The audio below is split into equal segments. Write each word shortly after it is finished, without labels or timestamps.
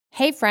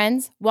Hey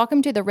friends,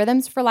 welcome to the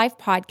Rhythms for Life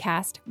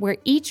podcast, where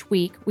each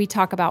week we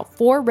talk about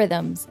 4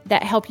 rhythms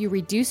that help you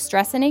reduce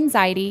stress and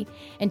anxiety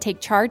and take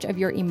charge of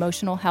your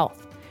emotional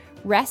health.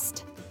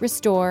 Rest,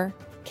 restore,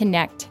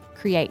 connect,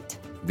 create.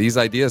 These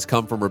ideas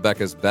come from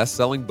Rebecca's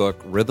best-selling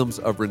book, Rhythms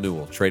of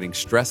Renewal, Trading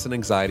Stress and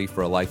Anxiety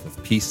for a Life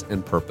of Peace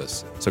and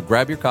Purpose. So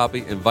grab your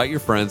copy, invite your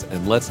friends,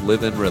 and let's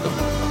live in rhythm.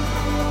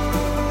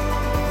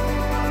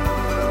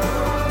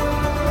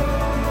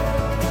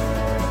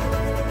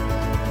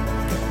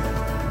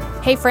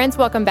 Hey friends,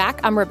 welcome back.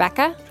 I'm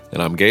Rebecca.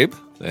 And I'm Gabe,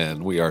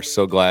 and we are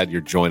so glad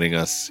you're joining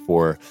us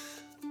for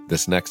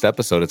this next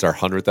episode. It's our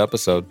 100th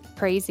episode.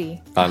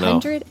 Crazy. I know.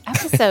 100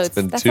 episodes.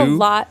 That's a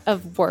lot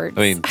of words.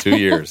 2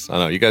 years. I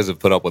know. You guys have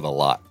put up with a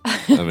lot.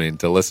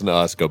 To listen to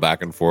us go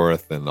back and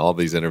forth and all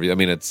these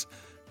interviews.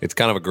 It's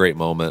kind of a great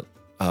moment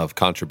of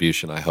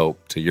contribution, I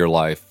hope, to your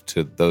life,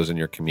 to those in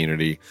your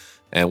community.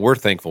 And we're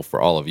thankful for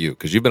all of you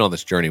because you've been on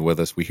this journey with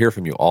us. We hear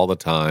from you all the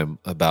time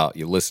about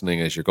you listening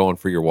as you're going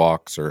for your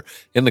walks or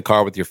in the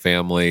car with your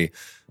family,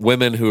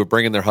 women who are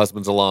bringing their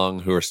husbands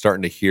along, who are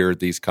starting to hear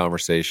these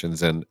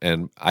conversations. And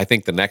I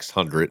think the next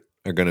 100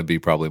 are going to be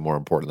probably more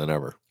important than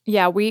ever.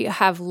 Yeah, we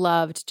have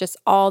loved just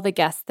all the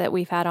guests that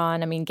we've had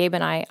on. Gabe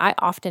and I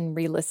often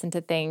re-listen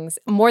to things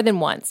more than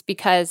once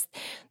because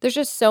there's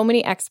just so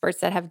many experts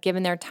that have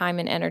given their time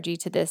and energy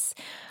to this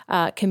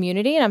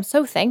community. And I'm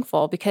so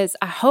thankful because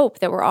I hope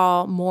that we're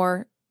all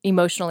more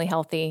emotionally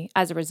healthy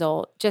as a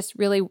result, just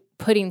really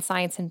putting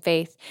science and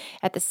faith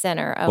at the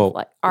center of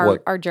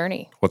our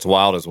journey. What's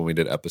wild is when we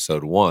did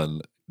episode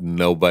 1,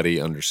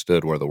 nobody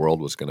understood where the world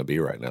was going to be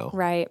right now.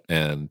 Right.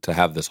 And to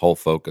have this whole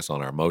focus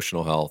on our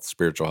emotional health,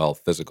 spiritual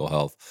health, physical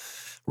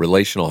health,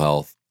 relational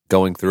health,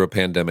 going through a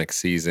pandemic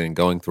season,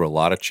 going through a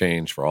lot of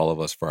change for all of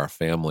us, for our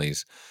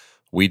families,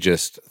 we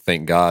just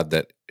thank God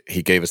that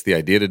He gave us the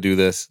idea to do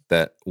this,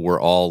 that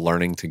we're all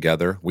learning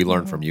together. We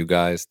learn from you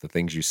guys, the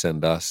things you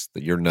send us,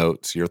 your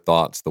notes, your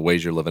thoughts, the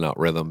ways you're living out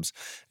rhythms.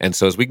 And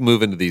so as we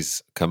move into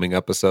these coming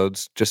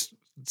episodes, just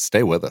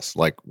stay with us.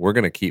 We're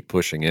going to keep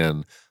pushing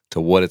in to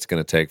what it's going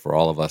to take for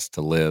all of us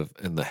to live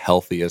in the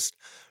healthiest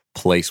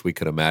place we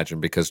could imagine,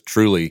 because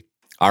truly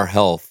our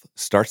health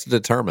starts to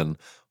determine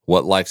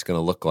what life's going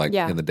to look like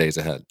in the days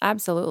ahead.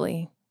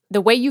 Absolutely.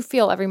 The way you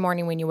feel every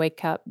morning when you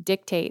wake up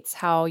dictates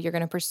how you're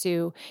going to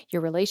pursue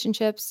your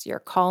relationships, your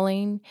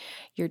calling,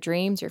 your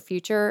dreams, your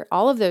future,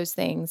 all of those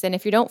things. And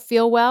if you don't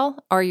feel well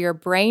or your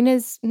brain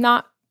is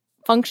not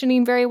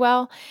functioning very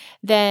well,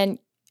 then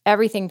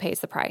everything pays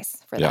the price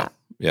for that.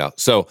 Yeah.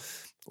 So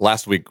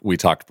last week, we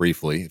talked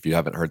briefly. If you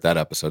haven't heard that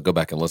episode, go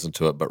back and listen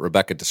to it. But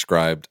Rebecca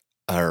described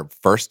our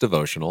first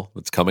devotional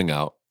that's coming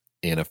out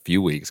in a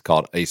few weeks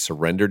called A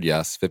Surrendered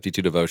Yes,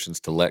 52 Devotions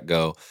to Let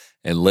Go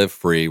and Live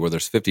Free, where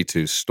there's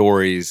 52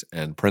 stories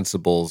and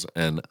principles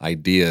and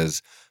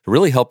ideas to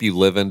really help you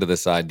live into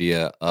this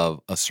idea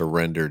of a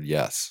surrendered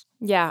yes.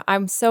 Yeah,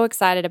 I'm so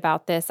excited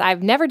about this.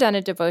 I've never done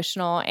a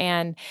devotional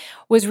and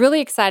was really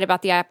excited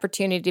about the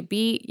opportunity to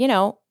be,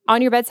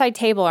 on your bedside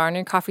table or on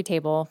your coffee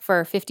table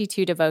for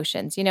 52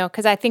 devotions,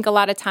 because I think a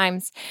lot of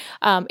times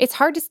it's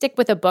hard to stick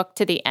with a book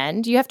to the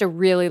end. You have to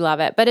really love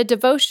it. But a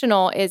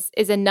devotional is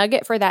a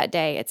nugget for that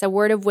day. It's a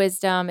word of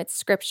wisdom, it's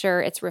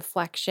scripture, it's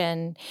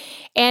reflection.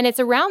 And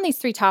it's around these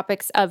 3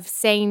 topics of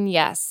saying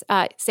yes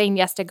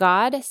to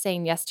God,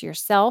 saying yes to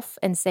yourself,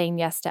 and saying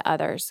yes to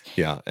others.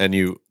 Yeah, and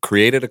you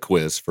created a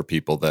quiz for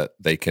people that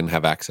they can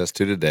have access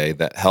to today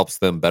that helps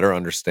them better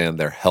understand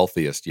their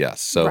healthiest yes.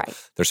 So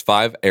there's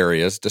 5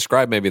 areas.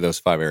 Describe maybe those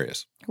 5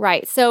 areas.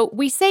 Right. So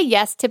we say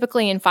yes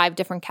typically in 5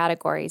 different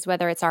categories,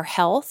 whether it's our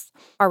health,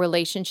 our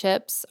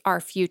relationships,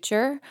 our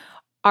future,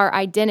 our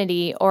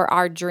identity, or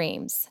our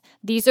dreams.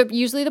 These are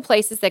usually the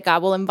places that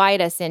God will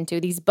invite us into,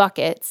 these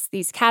buckets,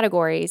 these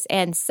categories.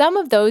 And some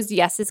of those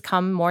yeses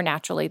come more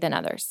naturally than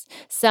others.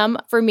 Some,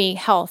 for me,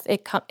 health,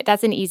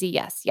 that's an easy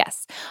yes.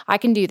 Yes, I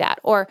can do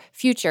that. Or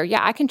future, yeah,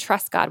 I can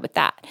trust God with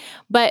that.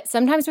 But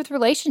sometimes with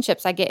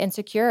relationships, I get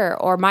insecure.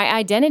 Or my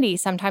identity,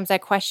 sometimes I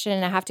question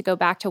and I have to go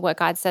back to what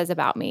God says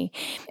about me.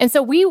 And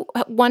so we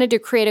wanted to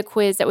create a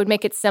quiz that would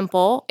make it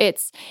simple.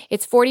 It's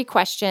 40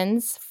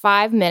 questions,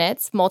 5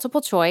 minutes,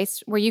 multiple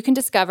choice, where you can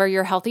discover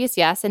your healthiest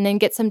yes and then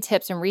get some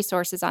tips and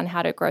resources on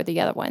how to grow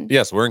the other one.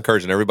 Yes, we're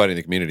encouraging everybody in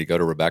the community, go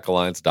to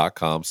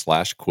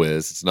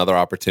RebeccaAlliance.com/quiz. It's another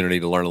opportunity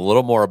to learn a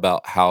little more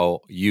about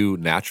how you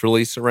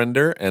naturally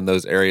surrender and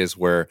those areas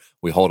where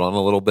we hold on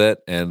a little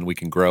bit and we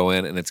can grow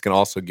in. And it's going to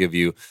also give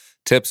you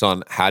tips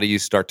on how do you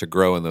start to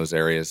grow in those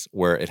areas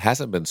where it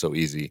hasn't been so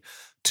easy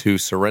to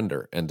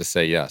surrender and to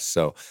say yes.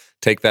 So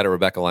take that at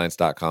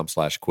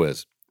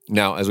RebeccaAlliance.com/quiz.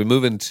 Now, as we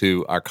move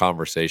into our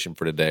conversation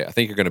for today, I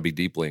think you're going to be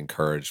deeply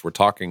encouraged. We're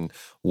talking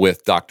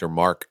with Dr.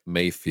 Mark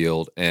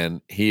Mayfield,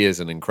 and he is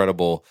an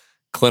incredible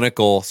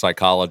clinical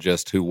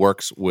psychologist who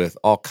works with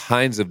all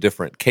kinds of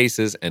different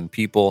cases and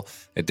people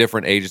at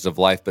different ages of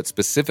life, but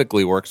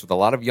specifically works with a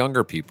lot of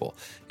younger people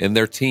in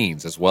their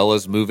teens, as well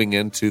as moving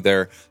into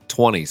their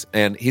 20s.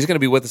 And he's going to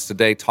be with us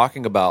today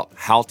talking about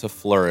how to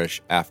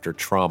flourish after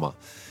trauma.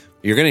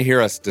 You're going to hear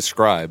us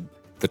describe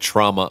the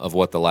trauma of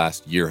what the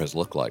last year has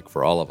looked like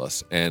for all of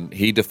us. And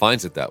he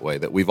defines it that way,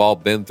 that we've all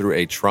been through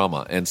a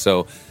trauma. And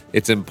so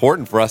it's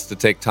important for us to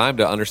take time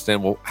to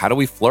understand, well, how do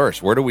we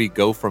flourish? Where do we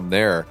go from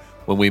there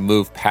when we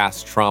move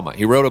past trauma?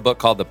 He wrote a book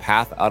called The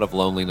Path Out of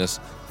Loneliness,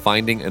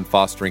 Finding and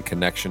Fostering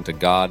Connection to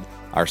God,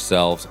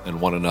 Ourselves,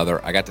 and One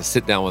Another. I got to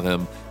sit down with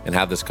him and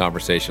have this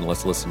conversation.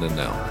 Let's listen in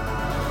now.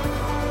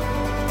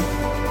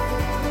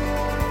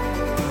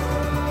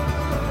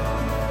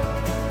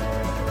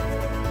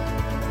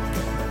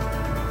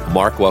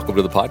 Mark, welcome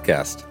to the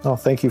podcast. Oh,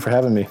 thank you for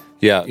having me.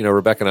 Yeah,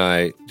 Rebecca and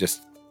I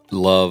just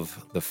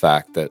love the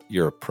fact that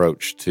your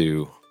approach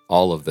to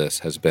all of this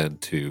has been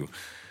to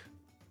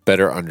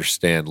better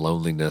understand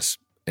loneliness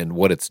and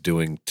what it's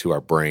doing to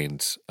our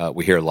brains.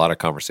 We hear a lot of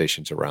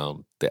conversations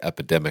around the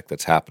epidemic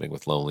that's happening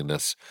with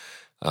loneliness.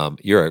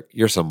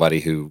 You're somebody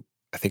who,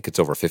 I think it's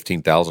over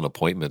 15,000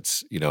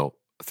 appointments,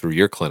 through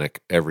your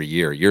clinic every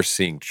year. You're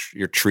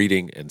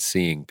treating and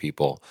seeing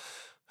people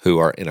who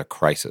are in a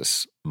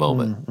crisis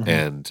moment. Mm-hmm.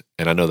 And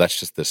I know that's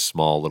just this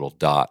small little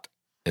dot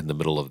in the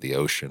middle of the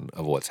ocean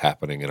of what's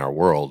happening in our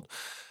world.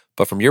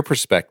 But from your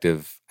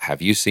perspective,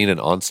 have you seen an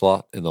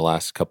onslaught in the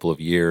last couple of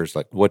years?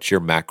 Like, what's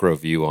your macro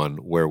view on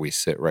where we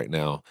sit right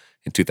now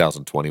in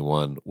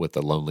 2021 with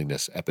the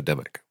loneliness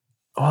epidemic?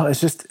 Well,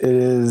 it's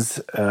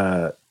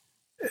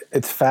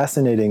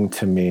fascinating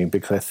to me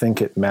because I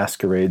think it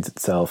masquerades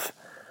itself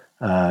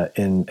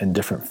in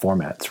different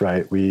formats,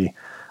 right?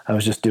 I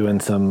was just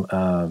doing some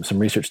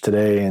research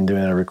today and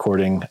doing a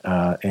recording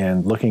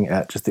and looking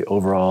at just the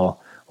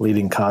overall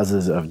leading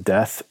causes of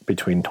death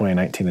between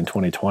 2019 and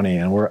 2020,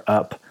 and we're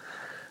up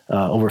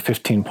over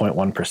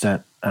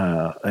 15.1%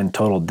 in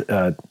total.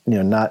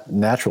 Not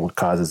natural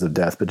causes of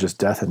death, but just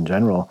death in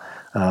general,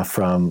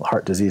 from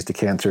heart disease to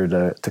cancer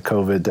to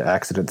COVID to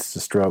accidents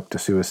to stroke to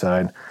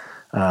suicide.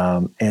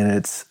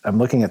 And I'm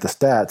looking at the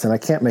stats, and I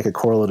can't make a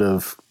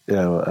correlative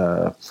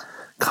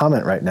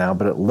comment right now,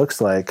 but it looks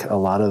like a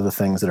lot of the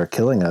things that are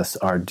killing us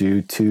are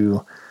due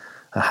to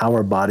how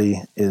our body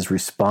is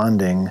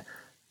responding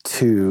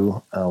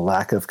to a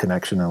lack of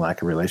connection and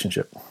lack of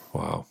relationship.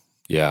 Wow.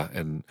 Yeah.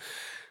 And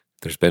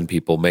there's been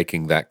people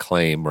making that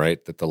claim,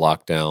 right? That the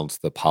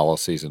lockdowns, the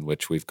policies in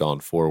which we've gone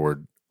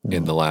forward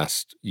in the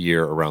last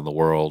year around the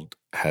world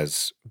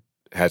has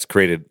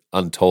created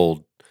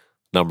untold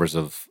numbers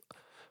of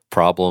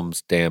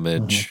problems,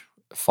 damage,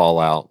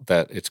 fallout,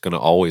 that it's going to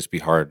always be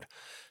hard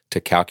to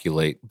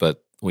calculate.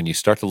 But when you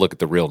start to look at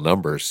the real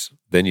numbers,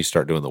 then you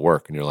start doing the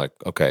work and you're like,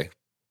 okay,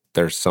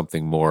 there's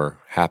something more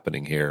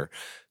happening here.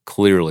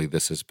 Clearly,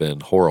 this has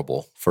been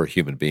horrible for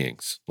human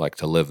beings, like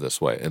to live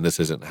this way. And this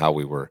isn't how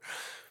we were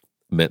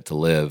meant to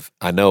live.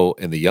 I know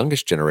in the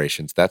youngest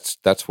generations,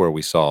 that's where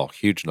we saw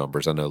huge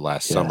numbers. I know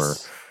last summer,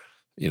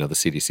 the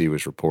CDC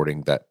was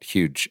reporting that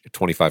huge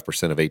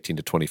 25% of 18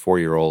 to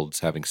 24-year-olds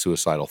having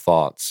suicidal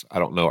thoughts. I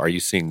don't know. Are you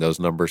seeing those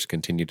numbers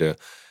continue to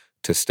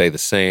stay the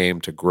same,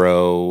 to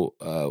grow?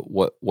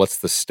 What's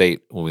the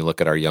state when we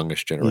look at our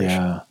youngest generation?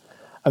 Yeah.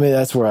 I mean,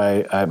 that's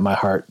where my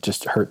heart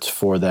just hurts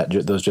for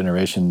those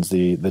generations,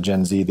 the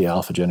Gen Z, the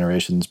Alpha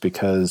generations,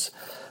 because,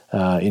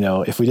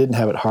 if we didn't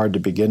have it hard to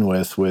begin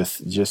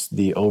with just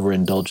the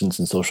overindulgence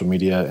in social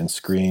media and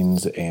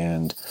screens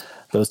and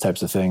those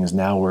types of things,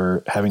 now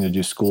we're having to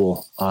do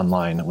school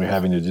online. We're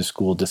having to do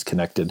school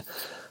disconnected.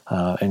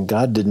 And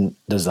God didn't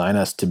design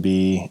us to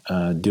be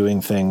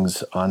doing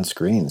things on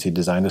screens. He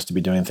designed us to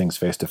be doing things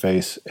face to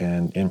face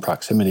and in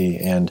proximity.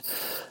 And,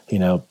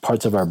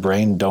 parts of our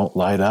brain don't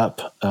light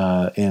up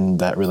in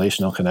that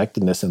relational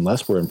connectedness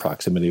unless we're in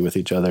proximity with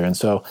each other. And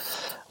so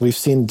we've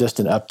seen just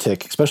an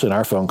uptick, especially in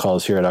our phone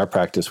calls here at our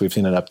practice. We've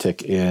seen an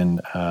uptick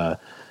in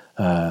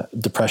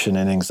depression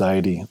and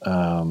anxiety.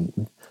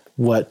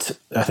 What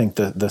I think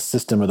the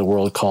system of the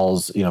world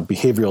calls,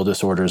 behavioral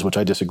disorders, which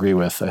I disagree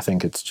with. I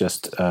think it's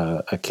just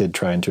a kid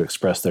trying to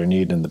express their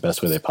need in the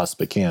best way they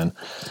possibly can,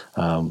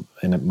 and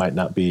it might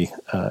not be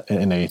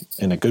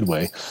in a good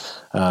way.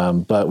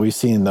 But we've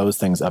seen those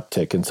things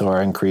uptick, and so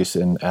our increase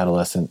in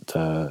adolescent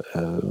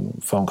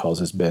phone calls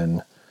has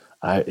been,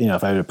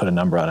 if I had to put a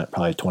number on it,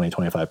 probably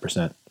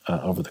 20-25%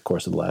 over the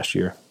course of the last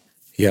year.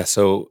 Yeah.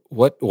 So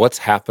what's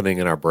happening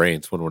in our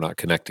brains when we're not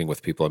connecting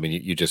with people? I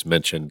mean, you just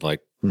mentioned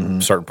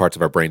certain parts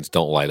of our brains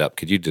don't light up.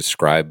 Could you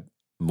describe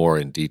more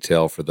in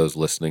detail for those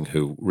listening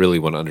who really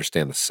want to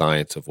understand the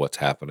science of what's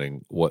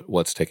happening,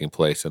 what's taking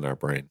place in our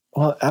brain?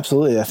 Well,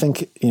 absolutely. I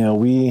think,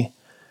 we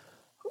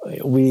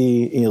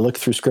look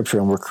through Scripture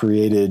and we're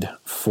created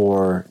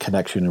for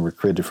connection and we're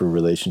created for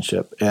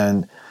relationship.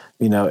 And,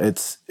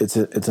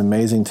 it's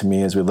amazing to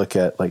me as we look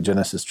at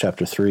Genesis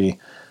chapter 3,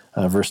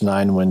 verse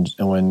 9,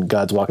 when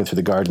God's walking through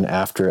the garden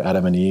after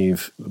Adam and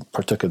Eve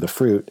partook of the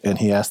fruit, and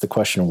he asked the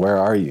question, "Where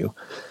are you?"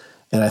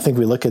 And I think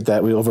we look at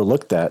that, we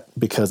overlook that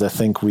because I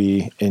think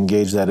we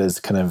engage that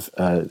as kind of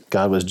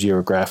God was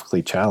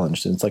geographically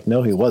challenged. And it's like,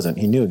 no, he wasn't.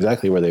 He knew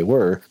exactly where they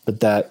were, but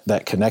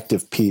that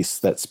connective piece,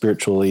 that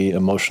spiritually,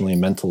 emotionally,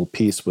 mental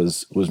piece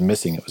was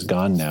missing. It was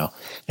gone now.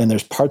 And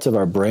there's parts of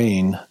our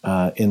brain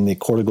in the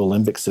cortical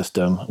limbic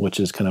system, which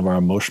is kind of our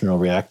emotional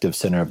reactive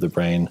center of the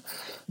brain,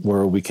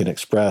 where we can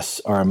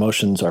express our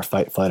emotions, our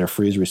fight, flight, or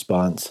freeze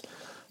response.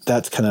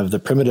 That's kind of the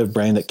primitive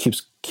brain that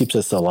keeps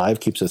us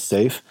alive, keeps us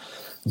safe,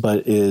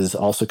 but is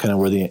also kind of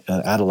where the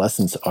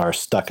adolescents are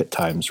stuck at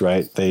times,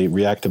 right? They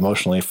react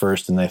emotionally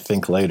first and they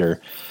think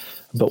later.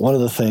 But one of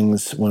the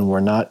things when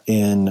we're not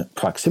in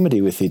proximity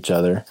with each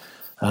other,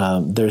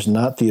 there's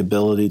not the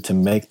ability to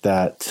make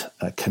that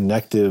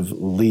connective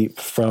leap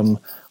from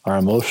our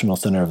emotional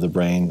center of the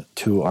brain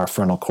to our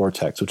frontal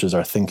cortex, which is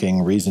our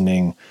thinking,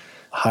 reasoning,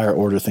 higher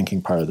order thinking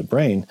part of the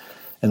brain.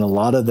 And a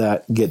lot of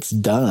that gets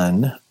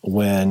done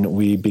when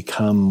we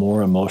become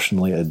more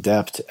emotionally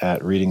adept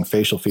at reading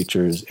facial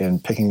features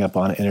and picking up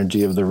on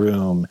energy of the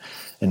room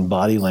and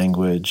body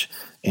language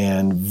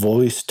and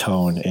voice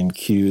tone and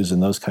cues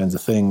and those kinds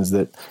of things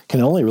that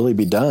can only really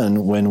be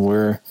done when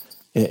we're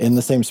in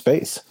the same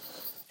space.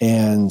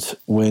 And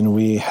when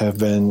we have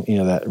been,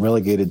 that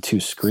relegated to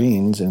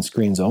screens and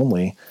screens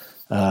only,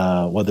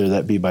 whether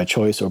that be by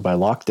choice or by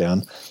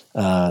lockdown,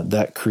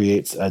 that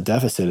creates a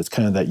deficit. It's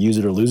kind of that use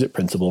it or lose it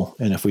principle.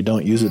 And if we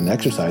don't use it and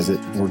exercise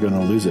it, we're going to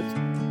lose it.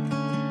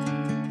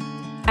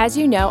 As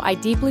you know, I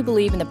deeply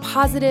believe in the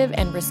positive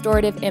and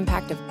restorative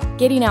impact of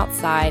getting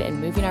outside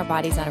and moving our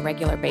bodies on a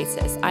regular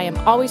basis. I am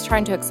always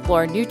trying to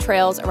explore new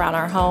trails around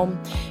our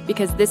home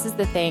because this is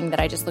the thing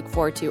that I just look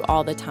forward to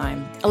all the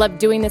time. I love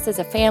doing this as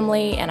a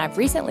family, and I've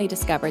recently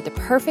discovered the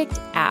perfect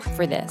app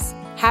for this.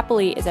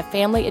 Happily is a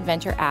family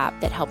adventure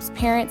app that helps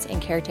parents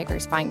and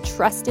caretakers find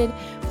trusted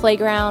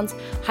playgrounds,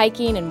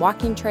 hiking and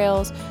walking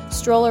trails,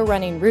 stroller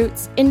running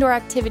routes, indoor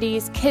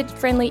activities,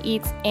 kid-friendly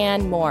eats,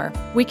 and more.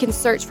 We can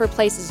search for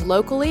places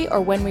locally or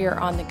when we are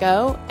on the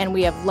go, and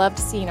we have loved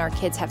seeing our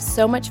kids have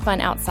so much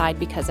fun outside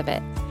because of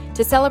it.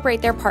 To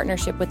celebrate their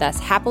partnership with us,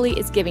 Happily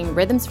is giving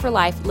Rhythms for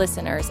Life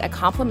listeners a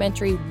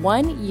complimentary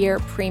 1-year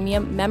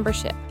premium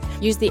membership.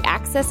 Use the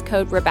access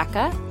code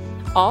Rebecca,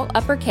 all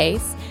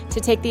uppercase, to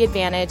take the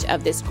advantage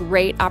of this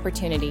great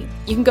opportunity.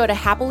 You can go to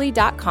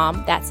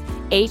happily.com, that's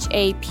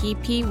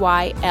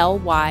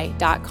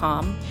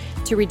HAPPYLY.com,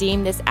 to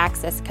redeem this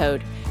access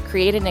code.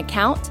 Create an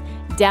account,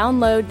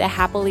 download the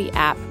Happily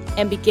app,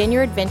 and begin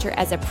your adventure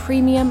as a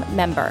premium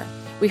member.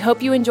 We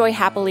hope you enjoy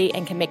Happily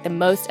and can make the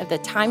most of the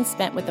time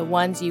spent with the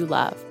ones you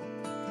love.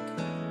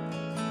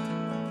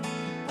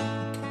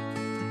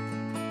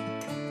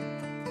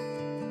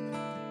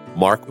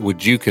 Mark,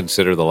 would you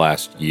consider the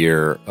last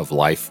year of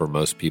life for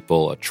most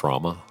people a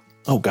trauma?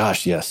 Oh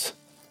gosh, yes.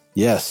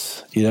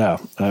 Yes. Yeah.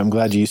 I'm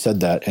glad you said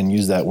that and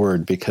used that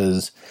word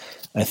because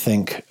I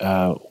think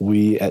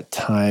we at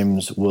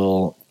times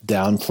will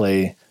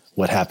downplay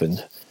what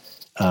happened.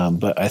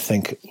 But I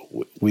think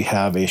we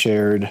have a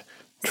shared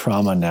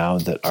trauma now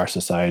that our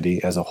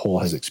society as a whole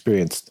has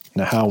experienced.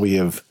 Now, how we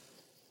have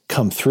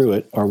come through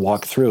it or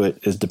walked through it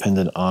is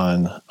dependent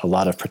on a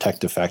lot of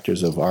protective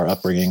factors of our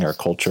upbringing, our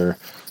culture,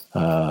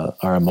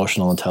 our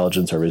emotional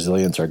intelligence, our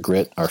resilience, our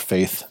grit, our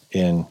faith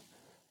in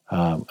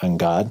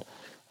God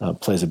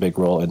plays a big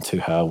role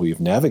into how we've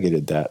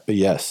navigated that. But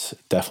yes, it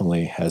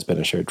definitely has been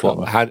a shared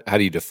trauma. Well, how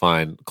do you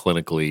define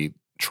clinically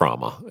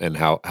trauma, and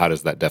how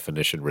does that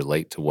definition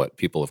relate to what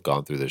people have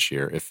gone through this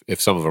year?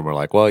 If some of them are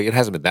like, well, it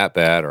hasn't been that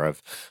bad, or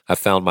I've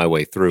found my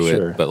way through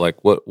it, but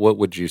like, what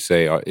would you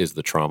say is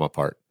the trauma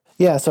part?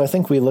 Yeah, so I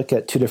think we look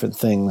at two different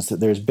things.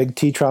 There's big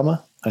T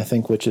trauma, I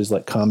think, which is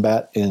like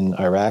combat in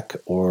Iraq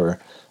or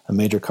a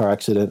major car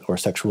accident or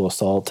sexual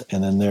assault.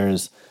 And then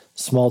there's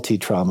small T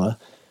trauma,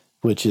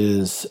 which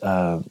is,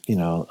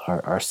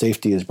 our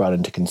safety is brought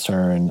into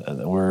concern.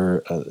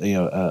 We're,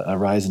 a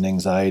rise in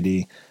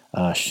anxiety,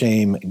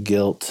 shame,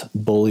 guilt,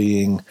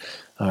 bullying,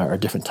 are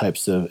different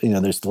types of,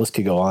 the list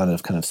could go on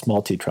of kind of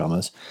small T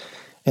traumas.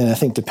 And I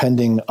think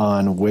depending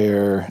on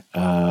where,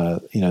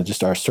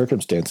 just our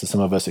circumstances,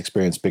 some of us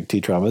experience big T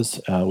traumas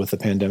with the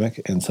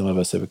pandemic, and some of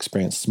us have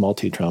experienced small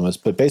T traumas.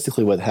 But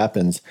basically what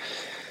happens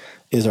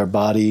is our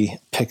body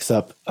picks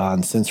up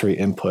on sensory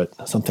input.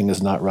 Something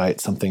is not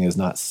right, something is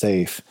not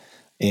safe,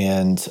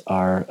 and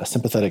our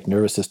sympathetic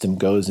nervous system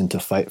goes into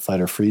fight, flight,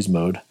 or freeze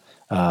mode.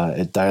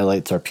 It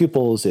dilates our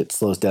pupils, it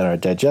slows down our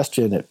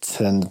digestion, it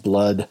sends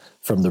blood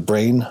from the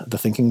brain, the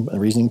thinking,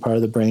 reasoning part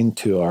of the brain,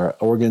 to our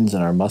organs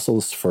and our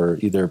muscles for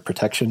either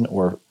protection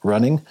or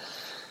running.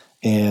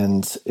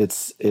 And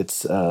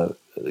it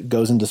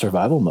goes into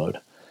survival mode.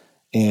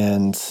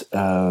 And,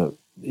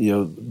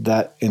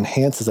 that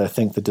enhances, I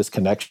think, the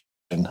disconnection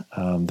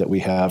that we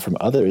have from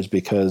others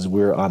because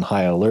we're on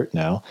high alert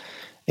now.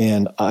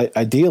 And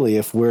ideally,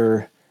 if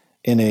we're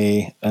in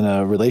a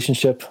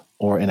relationship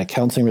or in a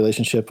counseling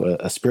relationship,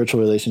 a spiritual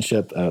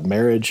relationship, a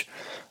marriage,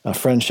 a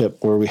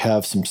friendship where we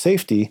have some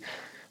safety,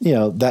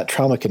 that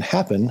trauma can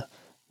happen,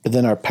 but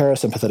then our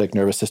parasympathetic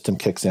nervous system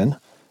kicks in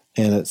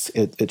and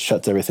it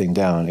shuts everything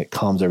down. It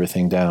calms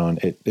everything down.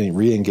 It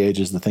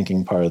re-engages the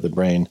thinking part of the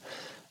brain,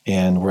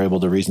 and we're able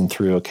to reason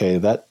through, okay,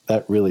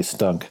 that really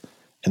stunk,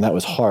 and that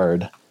was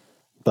hard,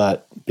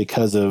 but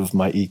because of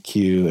my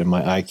EQ and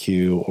my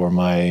IQ or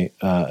my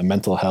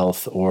mental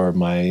health or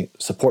my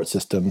support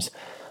systems,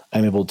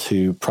 I'm able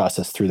to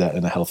process through that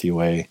in a healthy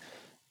way,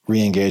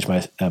 re-engage my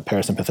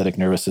parasympathetic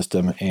nervous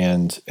system,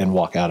 and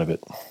walk out of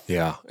it.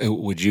 Yeah.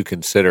 Would you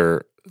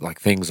consider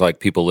like things like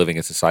people living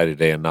in society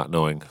today and not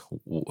knowing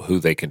who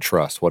they can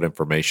trust, what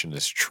information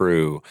is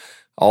true,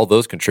 all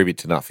those contribute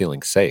to not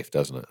feeling safe,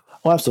 doesn't it?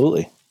 Oh,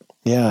 absolutely.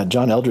 Yeah,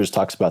 John Eldredge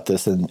talks about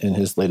this in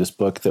his latest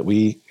book, that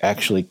we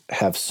actually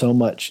have so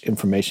much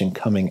information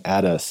coming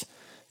at us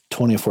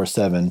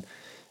 24/7.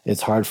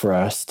 It's hard for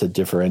us to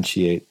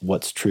differentiate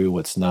what's true,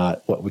 what's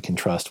not, what we can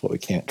trust, what we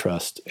can't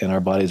trust. And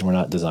our bodies were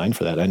not designed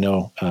for that. I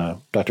know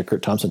Dr.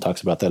 Kurt Thompson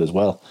talks about that as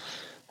well.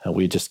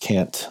 We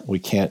can't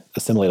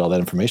assimilate all that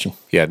information.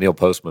 Yeah, Neil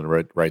Postman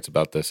writes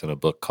about this in a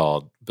book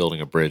called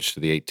Building a Bridge to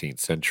the 18th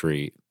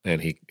Century.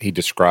 And he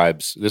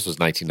describes, this was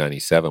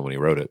 1997 when he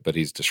wrote it, but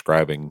he's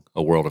describing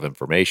a world of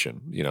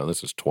information.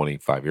 This was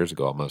 25 years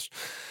ago almost.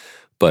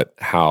 But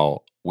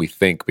how we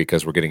think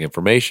because we're getting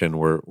information,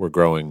 we're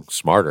growing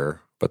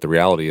smarter. But the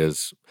reality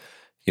is,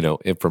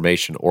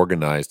 information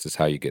organized is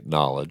how you get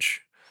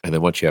knowledge. And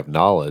then once you have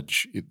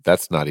knowledge,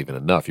 that's not even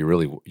enough.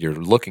 You're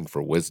looking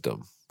for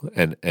wisdom.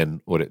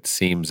 And what it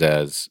seems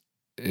as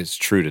is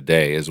true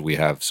today is we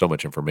have so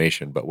much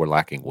information, but we're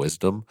lacking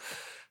wisdom.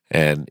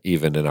 And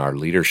even in our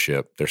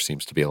leadership, there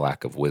seems to be a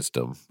lack of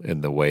wisdom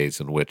in the ways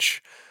in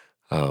which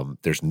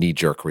there's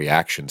knee-jerk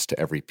reactions to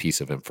every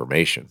piece of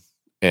information.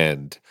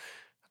 And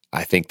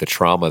I think the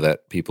trauma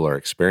that people are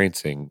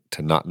experiencing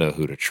to not know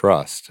who to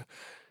trust,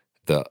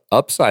 the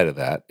upside of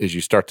that is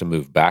you start to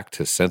move back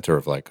to center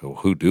of like, oh,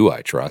 who do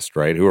I trust,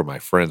 right? Who are my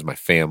friends, my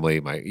family,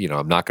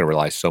 I'm not going to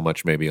rely so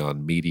much maybe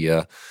on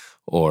media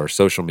or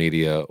social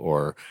media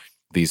or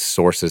these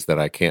sources that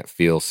I can't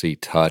feel, see,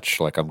 touch.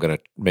 Like I'm going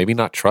to maybe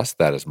not trust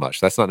that as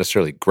much. That's not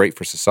necessarily great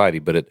for society,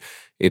 but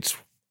it's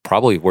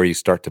probably where you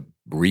start to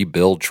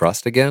rebuild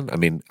trust again. I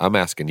mean, I'm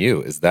asking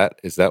you, is that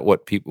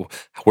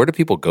where do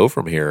people go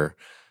from here?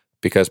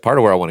 Because part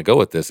of where I want to go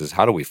with this is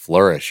how do we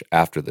flourish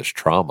after this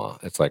trauma?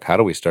 It's like, how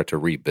do we start to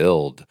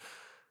rebuild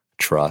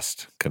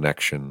trust,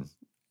 connection,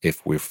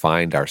 if we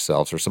find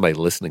ourselves, or somebody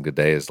listening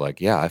today is like,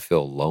 yeah, I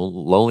feel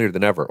lonelier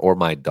than ever, or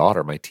my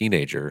daughter, my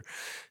teenager,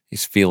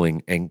 is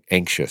feeling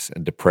anxious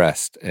and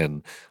depressed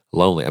and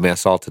lonely. I mean, I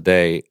saw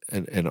today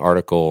an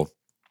article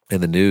in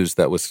the news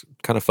that was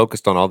kind of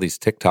focused on all these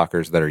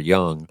TikTokers that are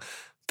young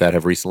that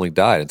have recently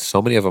died. And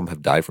so many of them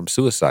have died from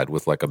suicide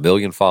with like 1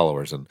 million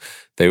followers. And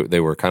they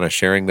were kind of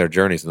sharing their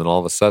journeys. And then all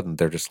of a sudden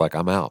they're just like,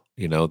 I'm out.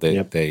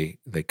 They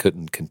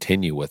couldn't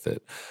continue with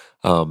it.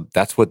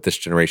 That's what this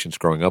generation's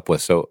growing up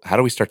with. So how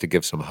do we start to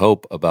give some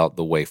hope about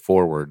the way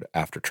forward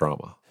after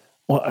trauma?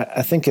 Well,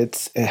 I think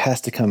it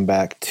has to come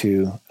back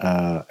to,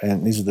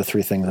 and these are the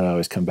three things that I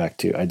always come back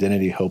to: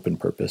 identity, hope, and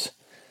purpose.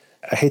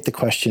 I hate the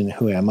question,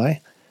 who am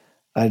I?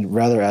 I'd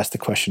rather ask the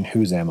question,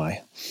 whose am I?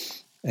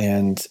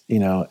 And,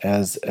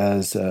 as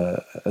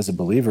a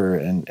believer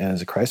and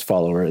as a Christ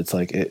follower, it's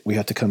like we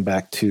have to come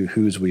back to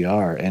whose we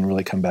are and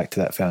really come back to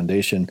that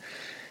foundation.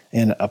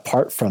 And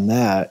apart from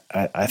that,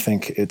 I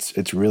think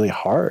it's really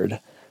hard.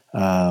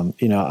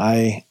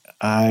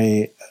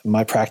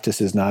 My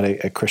practice is not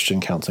a Christian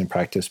counseling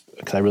practice,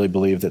 because I really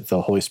believe that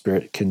the Holy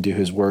Spirit can do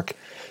His work,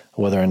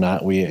 whether or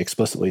not we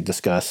explicitly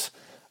discuss,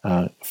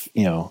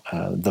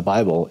 the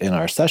Bible in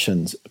our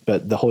sessions.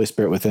 But the Holy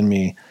Spirit within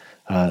me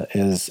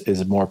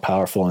is more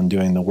powerful in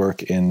doing the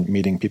work in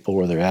meeting people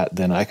where they're at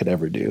than I could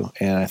ever do.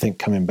 And I think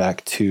coming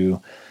back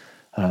to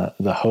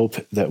the hope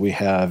that we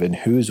have in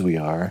whose we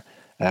are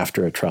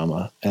after a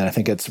trauma, and I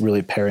think it's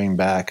really paring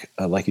back,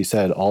 like you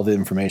said, all the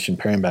information,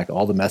 paring back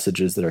all the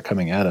messages that are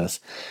coming at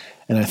us.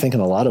 And I think in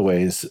a lot of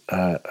ways,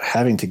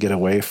 having to get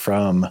away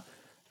from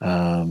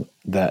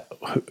that,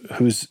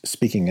 who's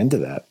speaking into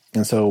that.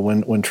 And so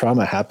when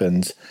trauma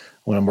happens,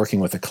 when I'm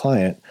working with a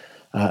client,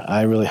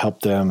 I really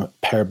help them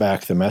pare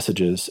back the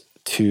messages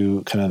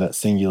to kind of that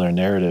singular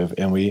narrative.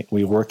 And we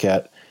work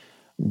at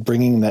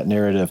bringing that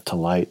narrative to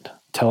light,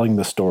 telling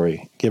the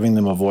story, giving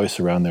them a voice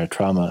around their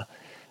trauma,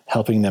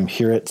 helping them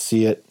hear it,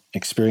 see it,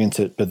 experience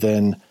it. But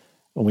then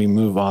we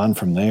move on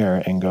from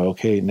there and go,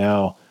 okay,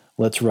 now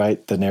let's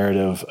write the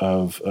narrative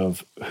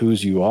of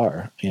whose you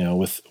are,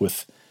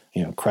 with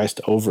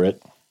Christ over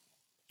it.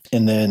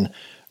 And then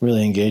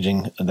really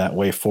engaging that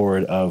way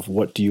forward of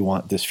what do you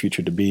want this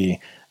future to be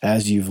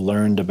as you've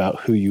learned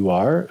about who you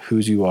are,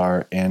 whose you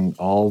are, and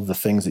all the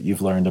things that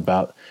you've learned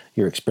about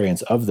your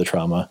experience of the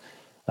trauma,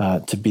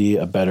 to be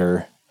a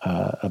better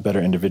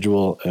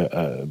individual,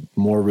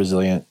 more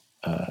resilient,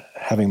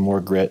 having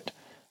more grit,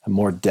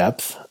 more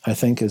depth, I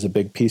think is a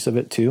big piece of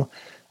it too.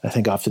 I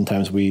think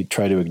oftentimes we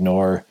try to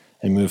ignore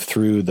and move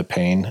through the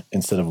pain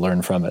instead of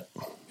learn from it.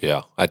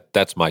 Yeah,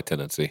 that's my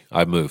tendency.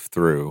 I move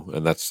through,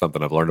 and that's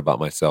something I've learned about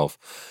myself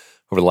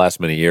over the last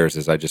many years,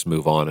 is I just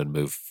move on and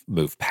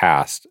move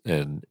past,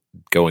 and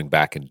going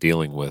back and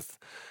dealing with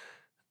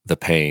the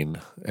pain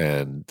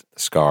and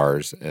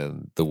scars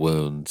and the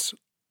wounds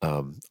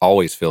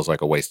always feels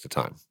like a waste of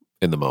time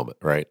in the moment,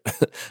 right?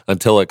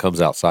 Until it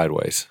comes out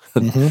sideways,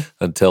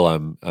 until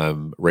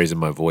I'm raising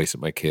my voice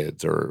at my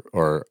kids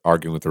or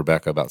arguing with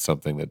Rebecca about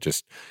something that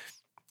just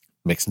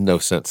makes no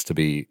sense to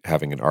be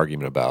having an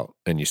argument about,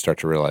 and you start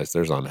to realize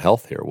there's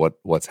unhealth here.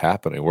 What's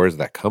happening? Where is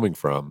that coming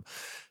from?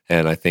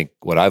 And I think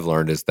what I've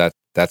learned is that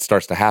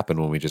starts to happen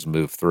when we just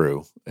move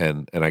through.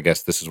 And I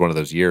guess this is one of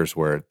those years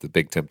where the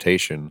big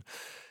temptation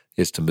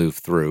is to move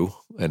through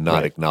and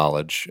not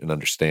acknowledge and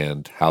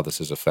understand how this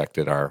has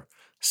affected our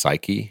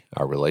psyche,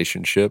 our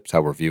relationships,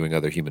 how we're viewing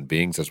other human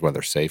beings as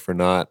whether safe or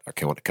not. Or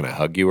can I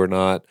hug you or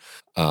not?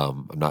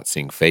 I'm not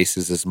seeing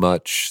faces as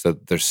much. So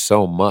there's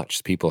so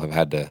much people have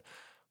had to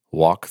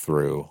walk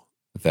through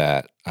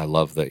that. I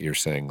love that you're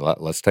saying,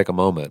 let's take a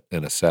moment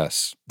and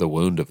assess the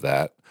wound of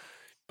that.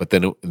 But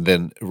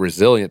then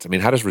resilience, I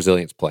mean, how does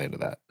resilience play into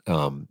that?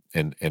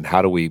 And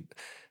how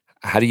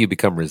do you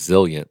become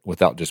resilient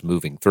without just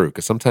moving through?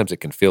 Because sometimes it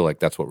can feel like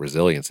that's what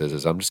resilience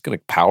is I'm just going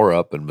to power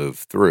up and move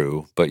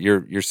through. But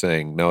you're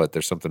saying, no,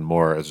 there's something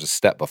more as a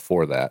step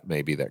before that,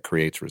 maybe that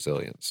creates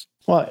resilience.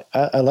 Well,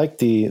 I like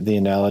the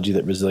analogy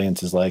that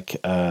resilience is like,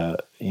 if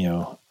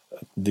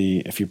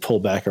you pull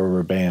back a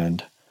rubber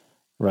band,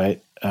 right,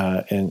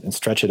 and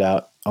stretch it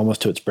out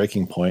almost to its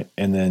breaking point,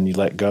 and then you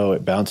let go,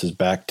 it bounces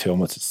back to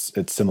almost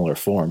its similar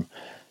form.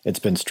 It's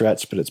been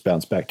stretched, but it's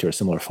bounced back to a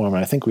similar form.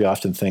 And I think we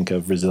often think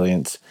of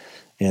resilience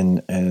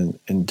in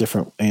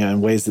different, in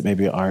ways that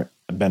maybe aren't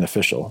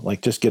beneficial.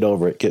 Like just get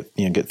over it,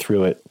 get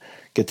through it,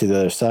 get to the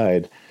other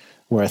side.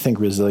 Where I think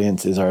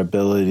resilience is our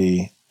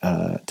ability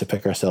to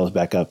pick ourselves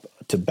back up,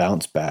 to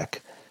bounce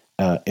back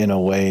in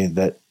a way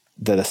that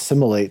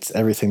assimilates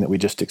everything that we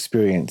just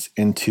experienced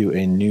into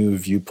a new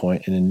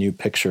viewpoint and a new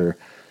picture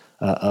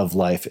of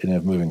life and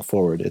of moving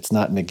forward. It's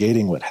not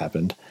negating what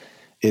happened.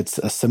 It's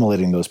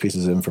assimilating those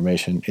pieces of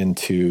information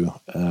into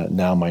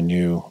now my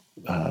new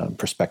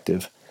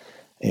perspective.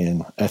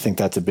 And I think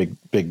that's a big,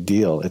 big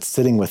deal. It's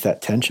sitting with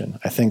that tension.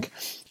 I think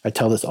I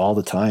tell this all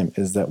the time,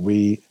 is that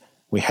we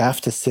have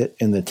to sit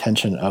in the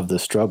tension of the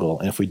struggle.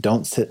 And if we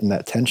don't sit in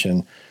that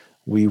tension,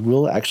 we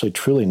will actually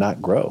truly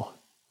not grow.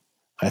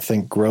 I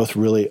think growth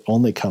really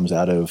only comes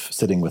out of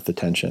sitting with the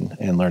tension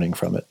and learning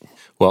from it.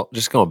 Well,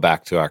 just going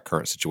back to our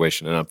current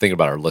situation, and I'm thinking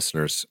about our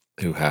listeners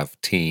who have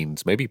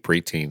teens, maybe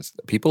preteens,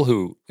 people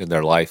who in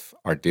their life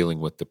are dealing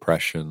with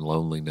depression,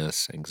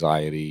 loneliness,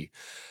 anxiety,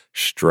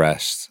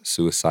 stress,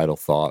 suicidal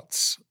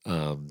thoughts.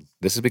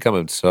 This is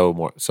becoming so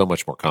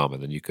much more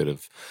common than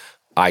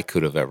I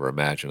could have ever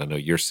imagined. I know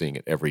you're seeing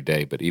it every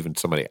day, but even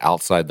somebody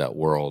outside that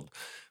world,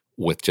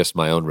 with just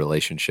my own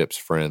relationships,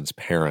 friends,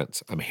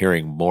 parents, I'm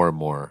hearing more and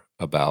more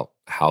about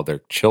how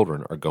their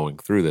children are going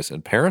through this,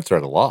 and parents are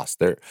at a loss.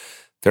 They're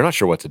not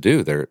sure what to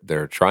do.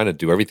 They're trying to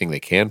do everything they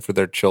can for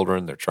their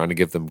children. They're trying to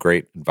give them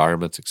great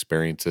environments,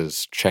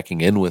 experiences, checking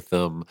in with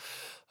them.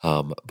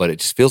 But it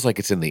just feels like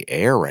it's in the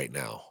air right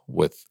now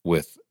with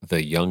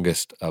the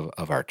youngest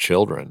of our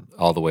children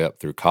all the way up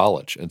through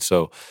college. And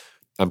so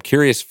I'm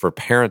curious for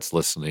parents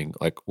listening,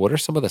 like, what are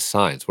some of the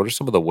signs? What are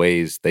some of the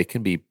ways they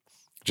can be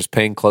just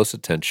paying close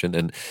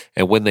attention?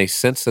 And when they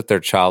sense that their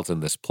child's in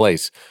this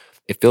place,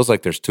 it feels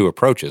like there's two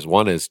approaches.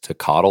 One is to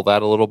coddle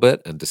that a little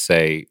bit and to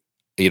say,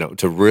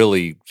 to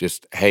really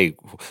just, hey,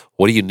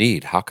 what do you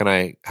need? How can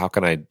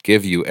I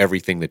give you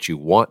everything that you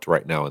want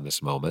right now in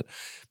this moment?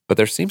 But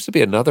there seems to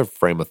be another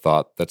frame of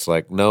thought that's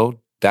like, no,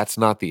 that's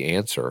not the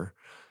answer.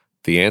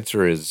 The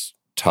answer is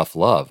tough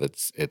love.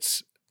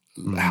 It's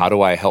how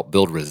do I help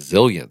build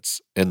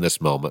resilience in this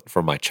moment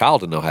for my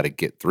child to know how to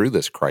get through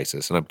this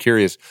crisis? And I'm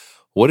curious,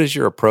 what is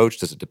your approach?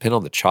 Does it depend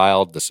on the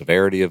child, the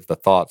severity of the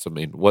thoughts? I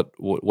mean,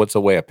 what's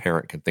a way a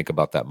parent can think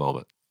about that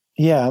moment?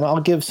 Yeah, I'll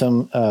give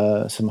some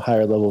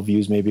higher level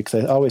views maybe,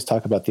 because I always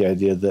talk about the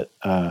idea that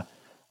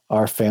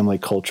our family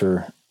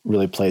culture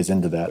really plays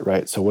into that,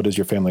 right? So what is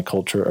your family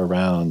culture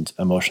around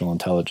emotional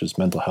intelligence,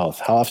 mental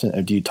health? How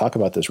often do you talk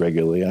about this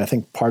regularly? And I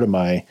think part of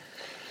my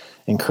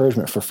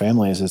encouragement for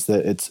families is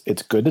that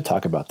it's good to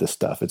talk about this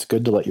stuff. It's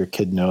good to let your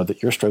kid know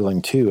that you're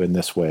struggling too in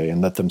this way,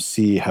 and let them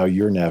see how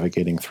you're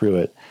navigating through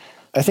it.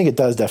 I think it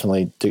does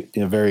definitely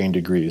varying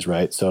degrees,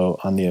 right? So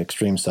on the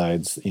extreme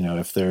sides,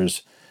 if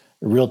there's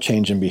a real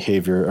change in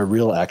behavior, a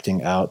real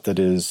acting out that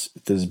is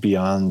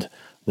beyond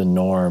the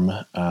norm,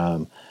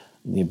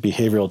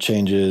 behavioral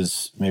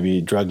changes,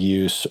 maybe drug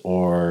use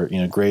or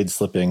grade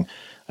slipping,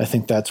 I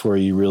think that's where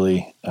you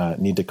really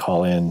need to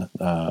call in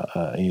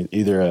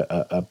either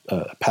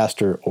a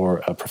pastor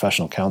or a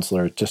professional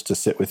counselor just to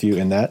sit with you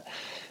in that.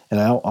 And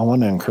I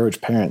want to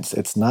encourage parents.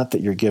 It's not that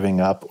you're giving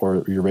up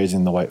or you're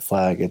raising the white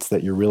flag. It's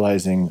that you're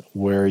realizing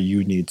where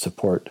you need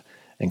support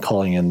and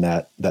calling in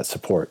that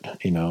support.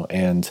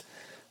 And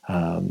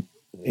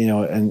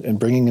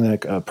bringing in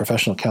a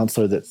professional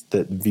counselor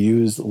that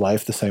views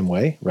life the same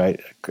way, right?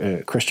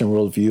 A Christian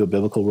worldview, a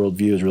biblical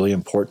worldview is really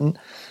important,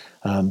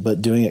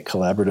 but doing it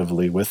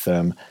collaboratively with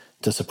them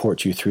to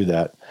support you through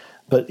that.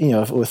 But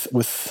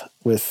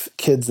with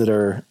kids that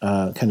are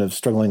kind of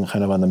struggling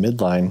kind of on the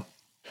midline,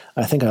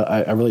 I think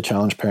I really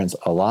challenge parents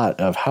a lot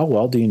of how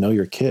well do you know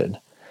your kid?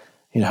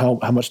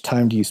 How much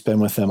time do you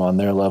spend with them on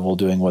their level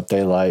doing what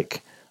they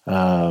like?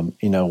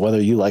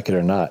 Whether you like it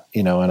or not,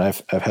 and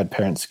I've had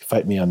parents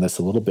fight me on this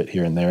a little bit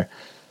here and there,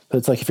 but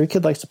it's like, if your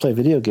kid likes to play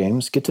video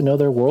games, get to know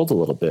their world a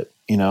little bit,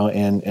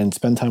 and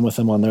spend time with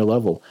them on their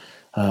level.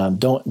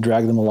 Don't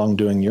drag them along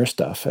doing your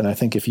stuff. And I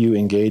think if you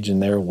engage in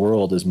their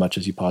world as much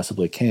as you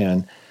possibly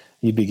can,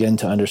 you begin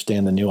to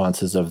understand the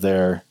nuances of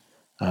their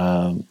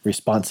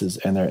responses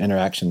and their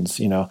interactions.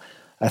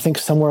 I think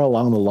somewhere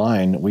along the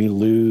line, we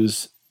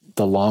lose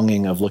the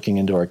longing of looking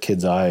into our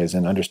kids' eyes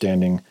and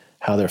understanding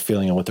how they're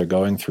feeling and what they're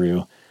going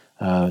through,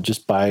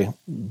 just by,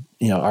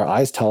 our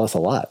eyes tell us a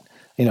lot.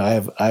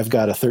 I've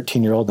got a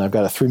 13-year-old and I've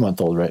got a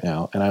 3-month-old right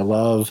now. And I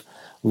love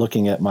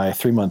looking at my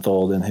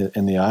 3-month-old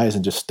in the eyes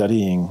and just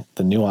studying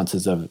the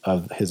nuances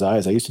of his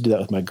eyes. I used to do that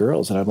with my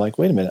girls, and I'm like,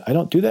 wait a minute, I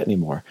don't do that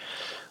anymore.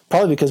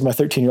 Probably because my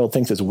 13-year-old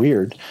thinks it's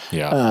weird.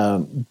 Yeah.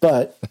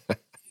 But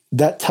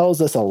that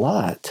tells us a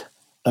lot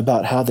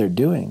about how they're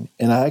doing.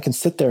 And I can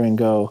sit there and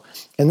go,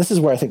 and this is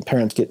where I think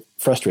parents get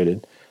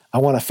frustrated. I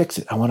want to fix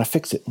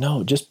it.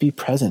 No, just be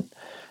present.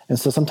 And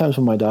so sometimes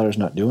when my daughter's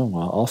not doing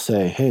well, I'll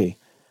say, hey,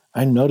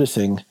 I'm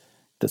noticing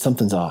that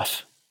something's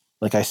off.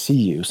 Like, I see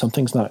you,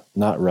 something's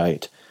not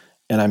right.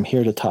 And I'm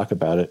here to talk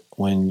about it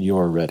when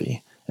you're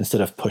ready, instead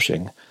of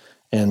pushing.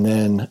 And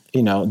then,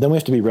 then we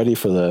have to be ready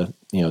for the,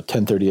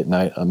 10:30 at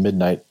night,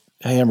 midnight.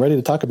 Hey, I'm ready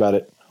to talk about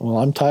it. Well,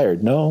 I'm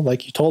tired. No,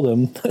 like you told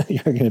them,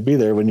 you're going to be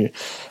there when you.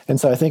 And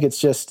so I think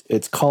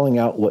it's calling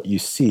out what you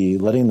see,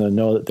 letting them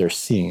know that they're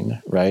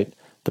seen, right?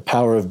 The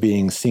power of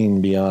being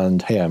seen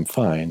beyond, hey, I'm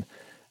fine.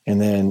 And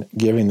then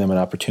giving them an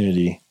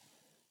opportunity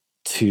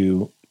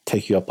to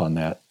take you up on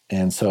that.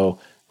 And so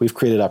we've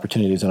created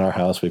opportunities in our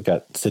house. We've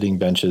got sitting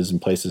benches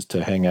and places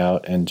to hang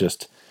out and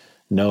just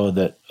know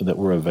that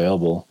we're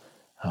available.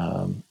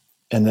 And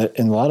that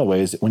in a lot of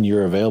ways, when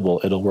you're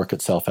available, it'll work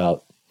itself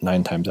out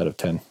 9 times out of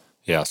 10.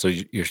 Yeah, so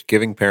you're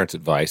giving parents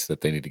advice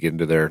that they need to get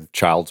into their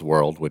child's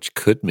world, which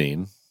could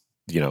mean,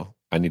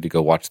 I need to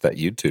go watch that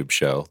YouTube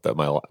show that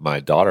my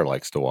daughter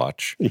likes to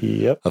watch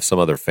of some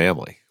other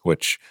family,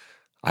 which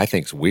I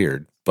think's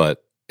weird,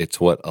 but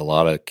it's what a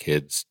lot of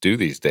kids do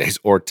these days.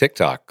 Or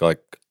TikTok. Like,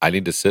 I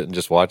need to sit and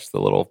just watch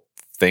the little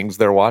things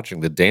they're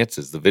watching, the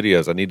dances, the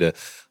videos. I need to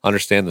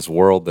understand this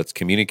world that's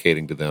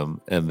communicating to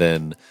them, and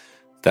then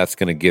that's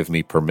going to give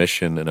me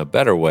permission in a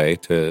better way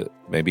to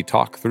maybe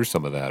talk through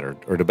some of that,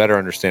 or to better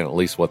understand at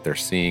least what they're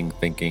seeing,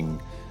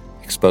 thinking,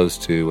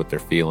 exposed to, what they're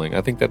feeling.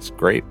 I think that's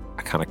great.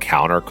 Kind of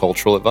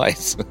counter-cultural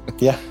advice.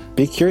 Yeah,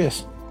 be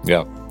curious.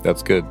 Yeah,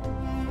 that's good.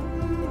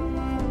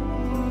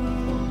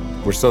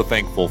 We're so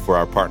thankful for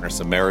our partner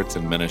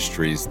Samaritan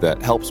Ministries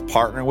that helps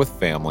partner with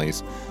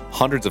families,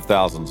 hundreds of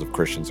thousands of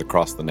Christians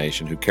across the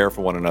nation who care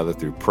for one another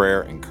through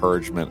prayer,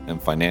 encouragement,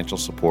 and financial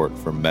support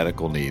for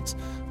medical needs.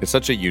 It's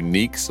such a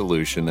unique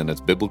solution, and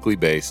it's biblically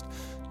based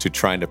to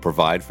trying to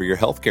provide for your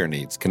healthcare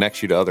needs,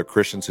 connects you to other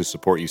Christians who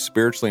support you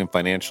spiritually and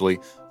financially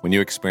when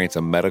you experience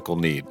a medical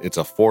need. It's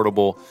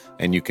affordable,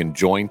 and you can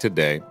join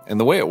today. And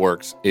the way it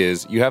works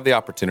is you have the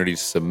opportunity to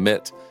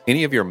submit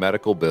any of your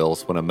medical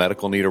bills when a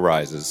medical need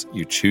arises.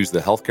 You choose the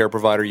healthcare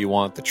provider you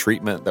want, the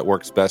treatment that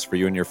works best for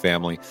you and your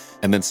family,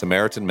 and then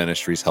Samaritan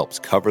Ministries helps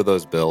cover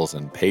those bills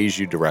and pays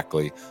you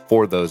directly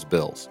for those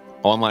bills.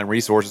 Online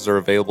resources are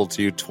available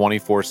to you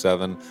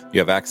 24/7. You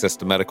have access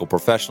to medical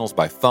professionals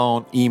by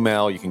phone,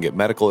 email. You can get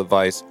medical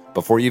advice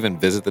before you even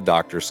visit the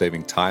doctor,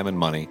 saving time and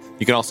money.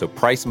 You can also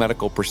price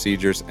medical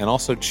procedures and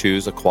also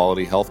choose a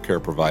quality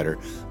healthcare provider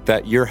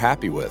that you're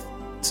happy with.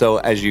 So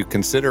as you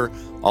consider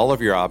all of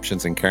your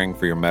options in caring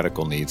for your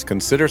medical needs,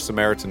 consider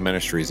Samaritan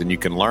Ministries, and you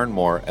can learn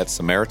more at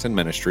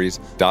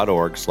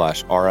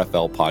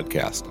samaritanministries.org/RFL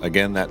podcast.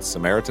 Again, that's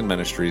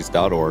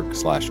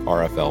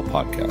samaritanministries.org/RFL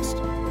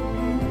podcast.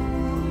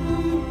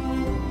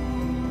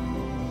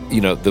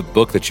 The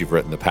book that you've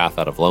written, The Path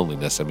Out of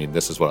Loneliness, I mean,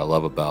 this is what I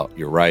love about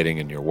your writing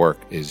and your work,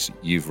 is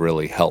you've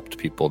really helped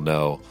people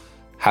know,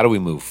 how do we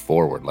move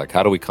forward? Like,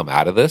 how do we come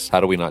out of this? How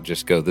do we not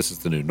just go, this is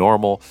the new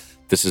normal,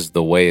 this is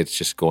the way it's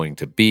just going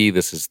to be,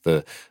 this is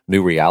the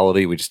new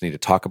reality, we just need to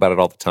talk about it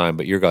all the time.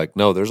 But you're like,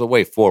 no, there's a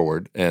way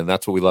forward. And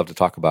that's what we love to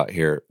talk about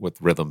here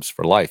with Rhythms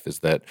for Life, is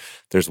that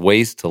there's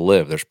ways to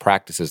live, there's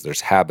practices,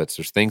 there's habits,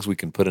 there's things we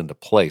can put into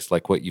place,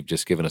 like what you've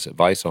just given us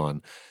advice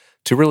on,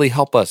 to really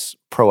help us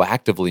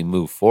proactively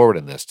move forward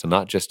in this, to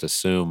not just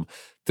assume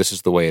this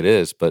is the way it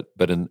is, but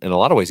in a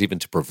lot of ways, even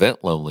to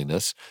prevent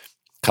loneliness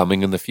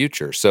coming in the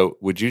future. So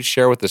would you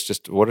share with us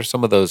just what are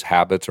some of those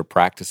habits or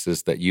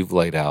practices that you've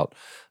laid out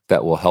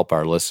that will help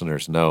our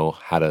listeners know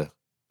how to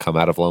come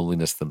out of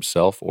loneliness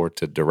themselves, or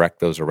to direct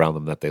those around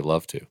them that they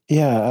love to?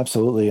 Yeah,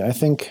 absolutely. I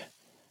think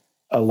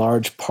a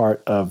large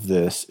part of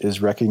this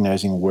is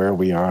recognizing where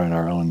we are in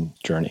our own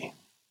journey,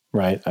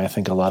 right? I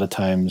think a lot of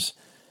times,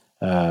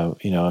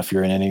 if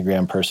you're an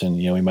Enneagram person,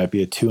 we might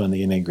be a 2 on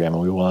the Enneagram,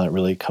 and we want to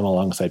really come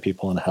alongside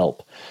people and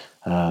help,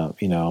 or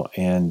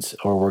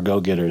we're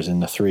go-getters in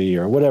the 3,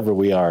 or whatever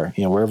we are,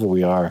 wherever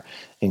we are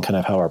in kind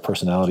of how our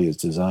personality is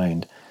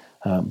designed.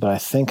 But I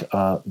think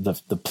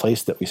the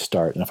place that we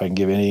start, and if I can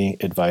give any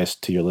advice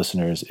to your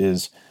listeners,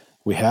 is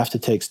we have to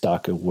take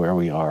stock of where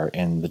we are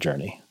in the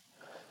journey.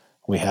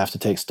 We have to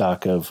take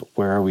stock of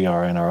where we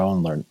are in our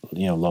own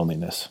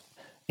loneliness.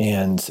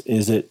 And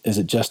is it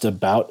just a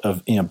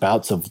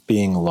bouts of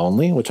being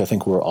lonely, which I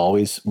think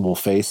we'll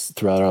face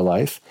throughout our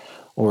life,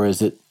 or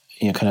is it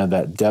kind of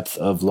that depth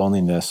of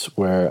loneliness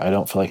where I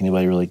don't feel like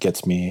anybody really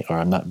gets me, or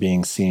I'm not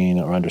being seen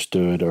or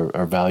understood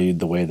or valued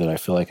the way that I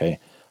feel like I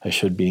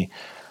should be,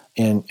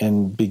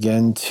 and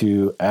begin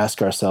to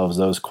ask ourselves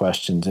those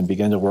questions and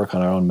begin to work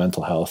on our own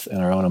mental health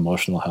and our own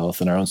emotional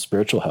health and our own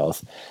spiritual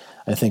health,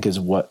 I think is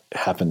what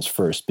happens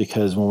first.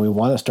 Because when we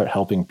want to start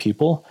helping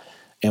people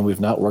and we've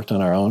not worked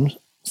on our own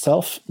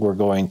self, we're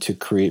going to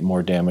create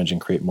more damage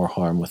and create more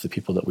harm with the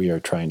people that we are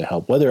trying to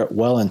help, whether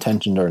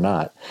well-intentioned or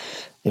not.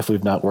 If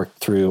we've not worked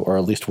through or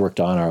at least worked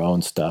on our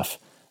own stuff,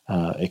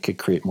 it could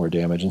create more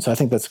damage. And so I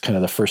think that's kind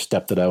of the first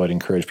step that I would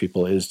encourage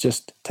people is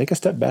just take a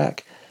step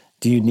back.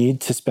 Do you need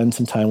to spend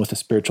some time with a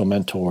spiritual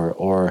mentor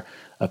or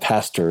a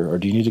pastor, or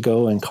do you need to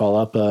go and call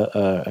up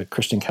a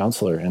Christian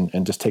counselor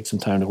and just take some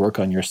time to work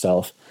on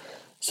yourself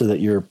so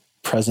that you're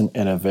present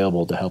and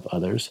available to help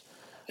others?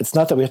 It's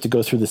not that we have to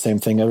go through the same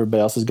thing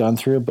everybody else has gone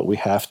through, but we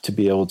have to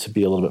be able to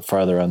be a little bit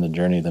farther on the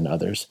journey than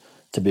others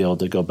to be able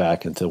to go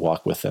back and to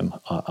walk with them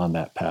on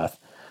that path,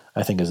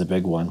 I think is a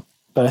big one.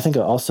 But I think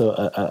also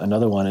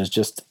another one is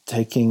just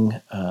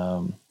taking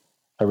a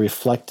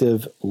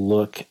reflective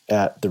look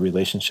at the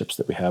relationships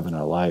that we have in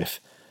our life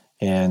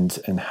and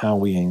how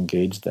we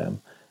engage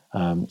them.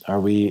 Are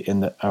we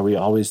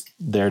always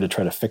there to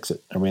try to fix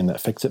it? Are we in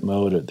that fix it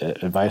mode or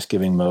the advice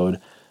giving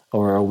mode,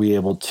 or are we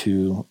able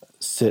to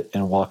sit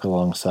and walk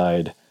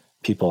alongside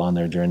people on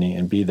their journey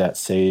and be that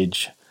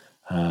sage,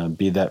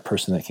 be that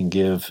person that can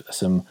give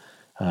some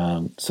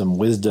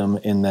wisdom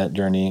in that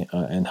journey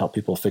and help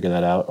people figure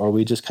that out? Or are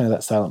we just kind of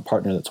that silent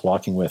partner that's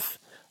walking with,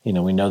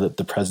 we know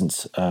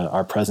that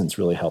our presence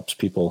really helps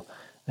people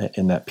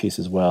in that piece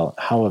as well.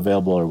 How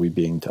available are we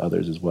being to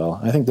others as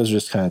well? I think those are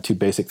just kind of two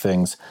basic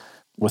things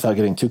without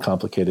getting too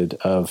complicated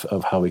of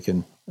how we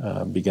can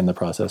begin the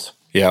process.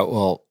 Yeah,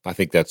 well, I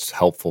think that's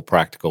helpful,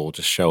 practical.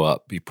 Just show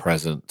up, be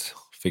present,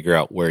 figure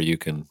out where you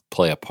can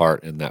play a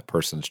part in that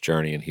person's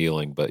journey and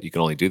healing. But you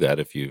can only do that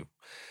if you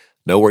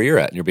know where you're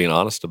at and you're being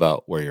honest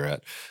about where you're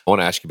at. I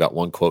want to ask you about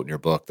one quote in your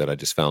book that I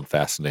just found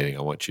fascinating.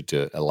 I want you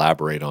to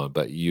elaborate on,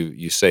 but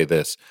you say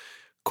this,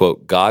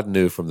 quote, "God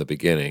knew from the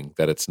beginning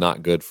that it's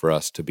not good for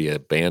us to be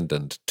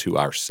abandoned to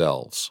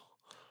ourselves."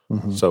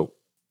 Mm-hmm. So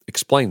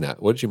explain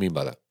that. What did you mean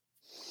by that?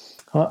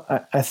 Well,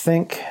 I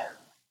think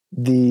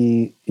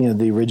the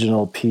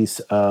original piece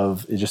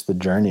of just the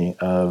journey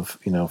of,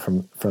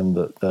 from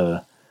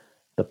the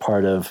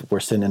part of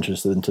where sin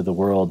enters into the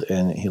world,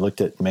 and he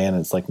looked at man,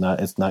 and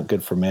it's not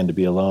good for man to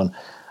be alone.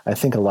 I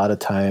think a lot of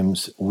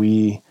times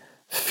we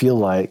feel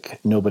like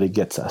nobody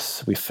gets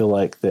us. We feel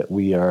like that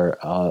we are,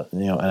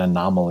 an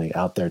anomaly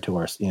out there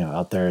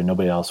out there, and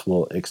nobody else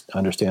will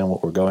understand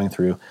what we're going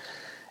through.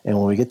 And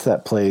when we get to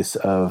that place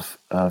of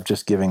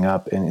just giving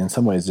up, and in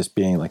some ways just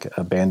being like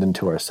abandoned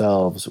to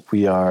ourselves,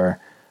 we are,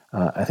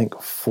 I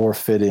think,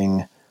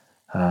 forfeiting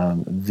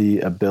the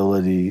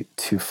ability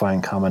to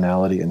find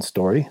commonality in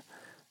story.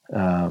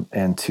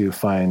 And to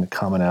find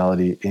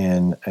commonality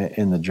in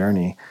the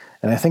journey.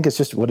 And I think it's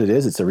just what it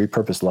is. It's a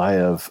repurposed lie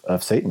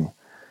of Satan.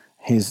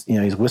 He's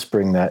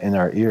whispering that in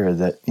our ear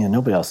that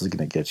nobody else is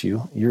going to get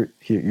you.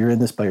 You're in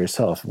this by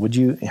yourself.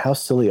 How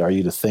silly are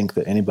you to think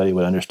that anybody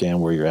would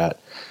understand where you're at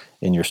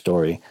in your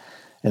story?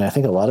 And I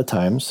think a lot of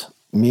times,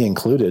 me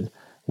included,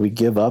 we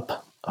give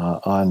up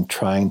on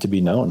trying to be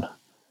known,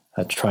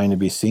 trying to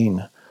be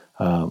seen,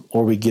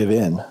 or we give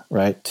in,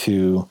 right,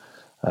 to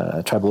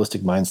a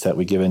tribalistic mindset.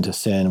 We give into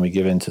sin, we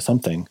give into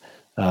something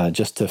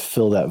just to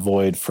fill that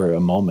void for a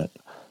moment.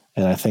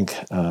 And I think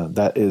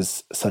that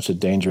is such a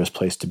dangerous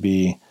place to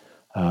be,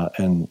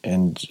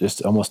 and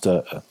just almost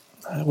I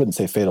wouldn't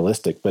say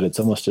fatalistic, but it's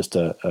almost just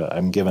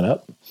I'm giving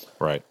up.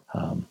 Right.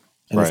 And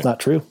it's not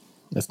true.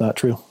 It's not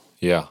true.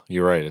 Yeah,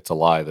 you're right. It's a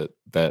lie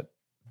that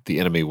the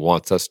enemy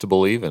wants us to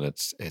believe, and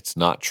it's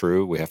not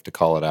true. We have to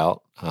call it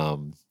out.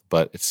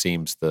 But it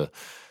seems the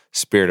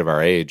spirit of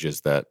our age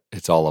is that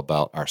it's all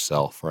about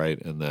ourself, right?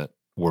 And that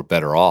we're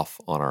better off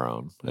on our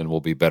own, and we'll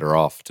be better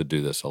off to do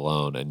this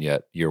alone. And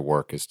yet your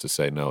work is to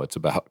say, no, it's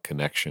about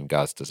connection.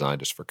 God's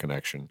designed us for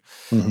connection.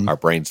 Mm-hmm. Our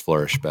brains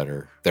flourish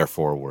better.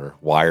 Therefore, we're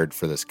wired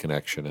for this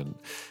connection, and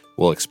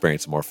we'll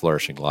experience a more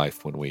flourishing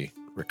life when we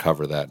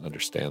recover that and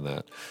understand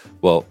that.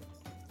 Well,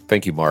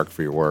 thank you, Mark,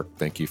 for your work.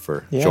 Thank you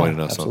for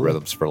joining us on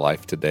Rhythms for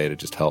Life today to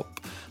just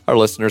help our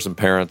listeners and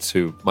parents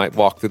who might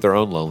walk through their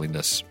own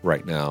loneliness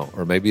right now,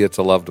 or maybe it's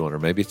a loved one, or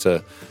maybe it's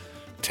a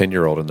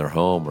 10-year-old in their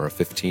home, or a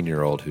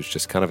 15-year-old who's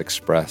just kind of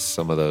expressed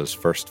some of those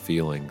first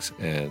feelings,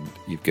 and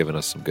you've given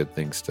us some good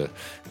things to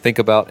think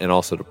about and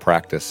also to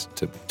practice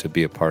to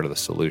be a part of the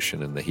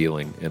solution and the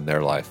healing in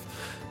their life.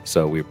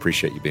 So we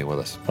appreciate you being with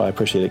us. Well, I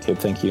appreciate it, Kip.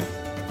 Thank you.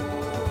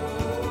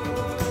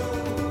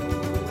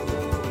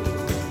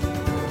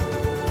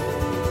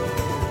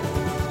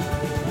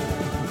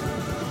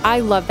 I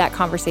love that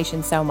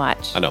conversation so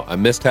much. I know. I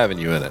missed having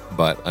you in it,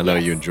 but I know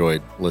Yes. you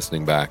enjoyed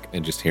listening back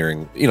and just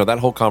hearing, that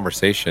whole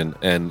conversation.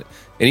 And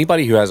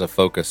anybody who has a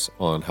focus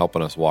on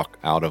helping us walk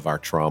out of our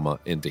trauma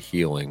into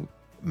healing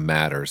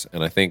matters.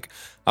 And I think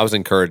I was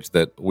encouraged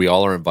that we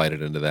all are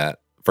invited into that.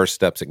 First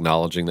step's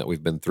acknowledging that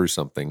we've been through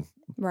something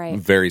Right.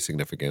 very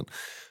significant,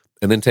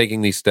 and then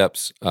taking these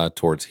steps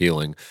towards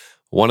healing.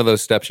 One of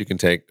those steps you can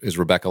take is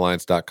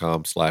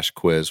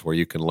RebeccaLyons.com/quiz, where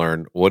you can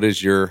learn what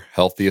is your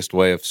healthiest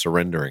way of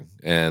surrendering.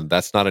 And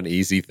that's not an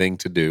easy thing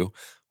to do.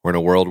 We're in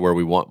a world where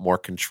we want more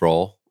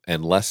control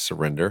and less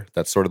surrender.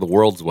 That's sort of the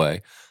world's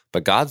way.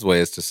 But God's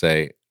way is to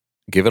say,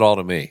 give it all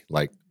to me.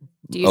 Like,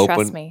 Do you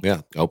trust me?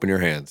 Yeah, open your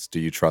hands. Do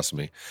you trust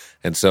me?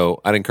 And so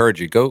I'd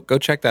encourage you, go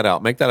check that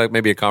out. Make that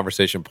maybe a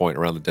conversation point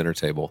around the dinner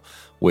table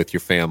with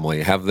your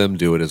family. Have them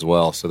do it as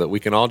well, so that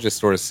we can all just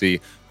sort of see,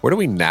 where do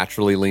we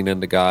naturally lean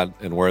into God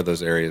and where are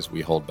those areas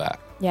we hold back?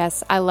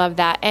 Yes, I love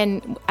that.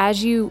 And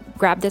as you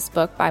grab this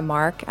book by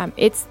Mark,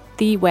 it's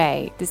the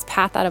way, this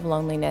path out of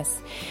loneliness.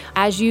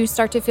 As you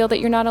start to feel that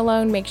you're not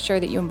alone, make sure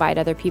that you invite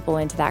other people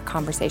into that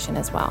conversation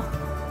as well.